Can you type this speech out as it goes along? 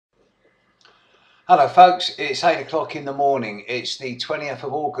Hello folks, it's 8 o'clock in the morning. It's the 20th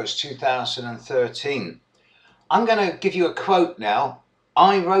of August 2013. I'm going to give you a quote now.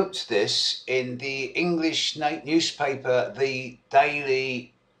 I wrote this in the English newspaper, the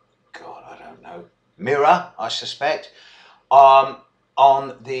Daily, Mirror, I suspect, on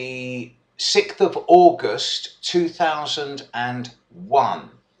the 6th of August 2001.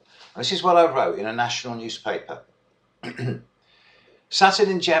 This is what I wrote in a national newspaper. Saturn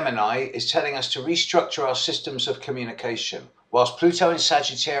in Gemini is telling us to restructure our systems of communication, whilst Pluto in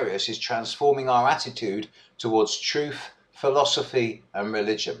Sagittarius is transforming our attitude towards truth, philosophy and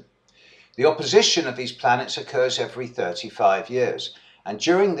religion. The opposition of these planets occurs every 35 years, and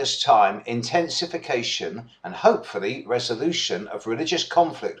during this time, intensification and hopefully resolution of religious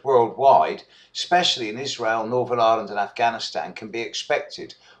conflict worldwide, especially in Israel, Northern Ireland and Afghanistan, can be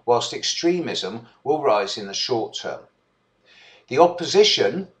expected, whilst extremism will rise in the short term. The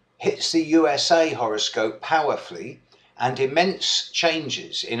opposition hits the USA horoscope powerfully, and immense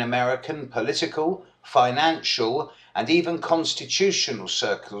changes in American political, financial, and even constitutional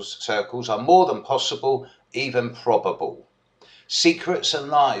circles are more than possible, even probable. Secrets and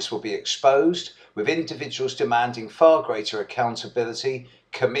lies will be exposed, with individuals demanding far greater accountability,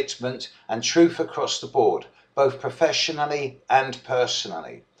 commitment, and truth across the board, both professionally and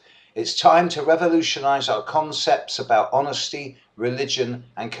personally. It's time to revolutionize our concepts about honesty, religion,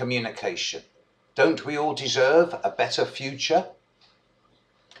 and communication. Don't we all deserve a better future?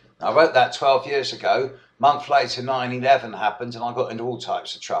 I wrote that 12 years ago. A month later, 9/11 happened, and I got into all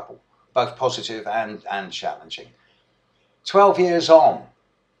types of trouble, both positive and challenging. 12 years on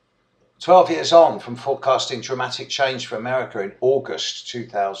from forecasting dramatic change for America in August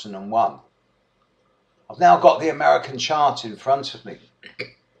 2001. I've now got the American chart in front of me.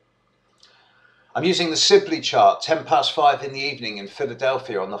 I'm using the Sibley chart, 10 past 5 in the evening in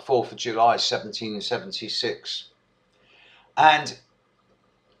Philadelphia on the 4th of July, 1776. And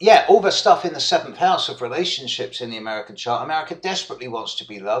yeah, all the stuff in the 7th house of relationships in the American chart. America desperately wants to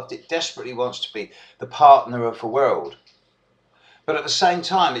be loved. It desperately wants to be the partner of the world. But at the same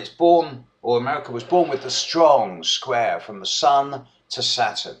time, America was born with the strong square from the Sun to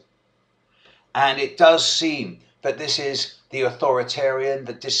Saturn. And it does seem that this is the authoritarian,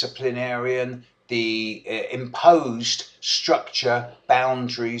 the disciplinarian, the imposed structure,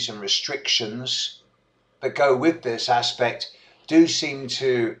 boundaries and restrictions that go with this aspect do seem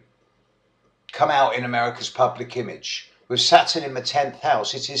to come out in America's public image. With Saturn in the 10th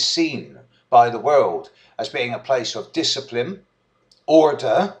house, it is seen by the world as being a place of discipline,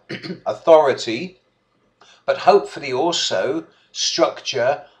 order, authority, but hopefully also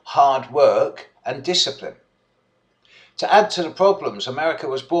structure, hard work and discipline. To add to the problems, America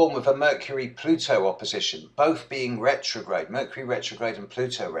was born with a Mercury-Pluto opposition, both being retrograde, Mercury retrograde and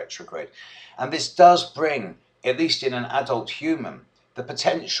Pluto retrograde. And this does bring, at least in an adult human, the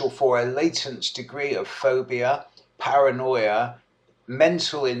potential for a latent degree of phobia, paranoia,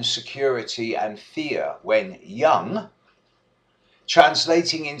 mental insecurity and fear when young,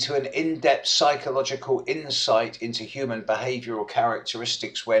 translating into an in-depth psychological insight into human behavioural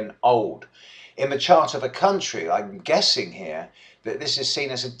characteristics when old. In the chart of a country, I'm guessing here that this is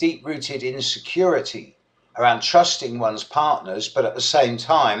seen as a deep-rooted insecurity around trusting one's partners, but at the same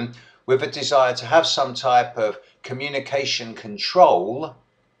time with a desire to have some type of communication control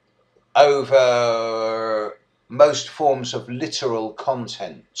over most forms of literal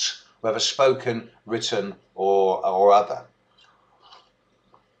content, whether spoken, written or other.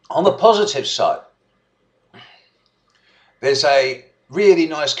 On the positive side, there's a really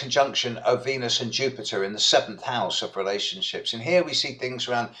nice conjunction of Venus and Jupiter in the 7th house of relationships. And here we see things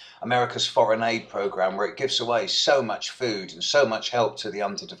around America's foreign aid program, where it gives away so much food and so much help to the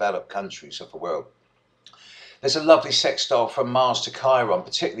underdeveloped countries of the world. There's a lovely sextile from Mars to Chiron,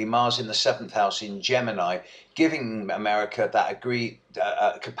 particularly Mars in the 7th house in Gemini, giving America that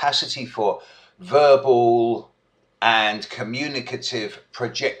capacity for verbal and communicative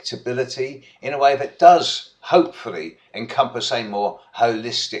projectability in a way that does hopefully encompass a more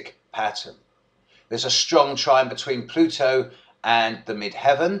holistic pattern. There's a strong trine between Pluto and the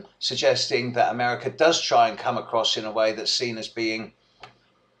midheaven, suggesting that America does try and come across in a way that's seen as being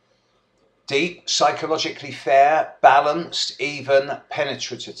deep, psychologically fair, balanced, even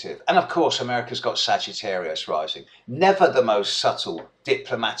penetrative. And of course, America's got Sagittarius rising. Never the most subtle,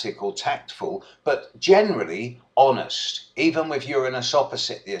 diplomatic or tactful, but generally honest, even with Uranus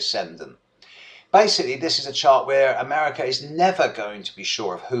opposite the ascendant. Basically, this is a chart where America is never going to be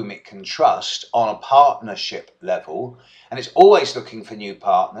sure of whom it can trust on a partnership level, and it's always looking for new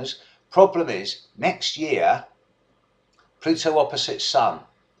partners. Problem is, next year, Pluto opposite Sun.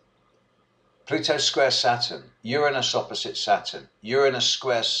 Pluto square Saturn, Uranus opposite Saturn, Uranus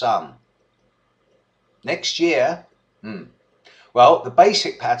square Sun. Next year, well, the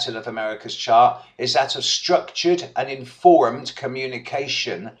basic pattern of America's chart is that of structured and informed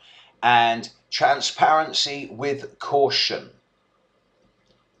communication and transparency with caution.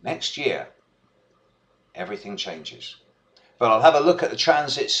 Next year, everything changes. But I'll have a look at the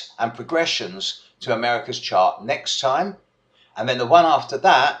transits and progressions to America's chart next time. And then the one after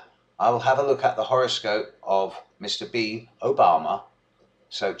that, I will have a look at the horoscope of Mr. B. Obama.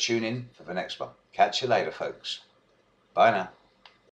 So tune in for the next one. Catch you later, folks. Bye now.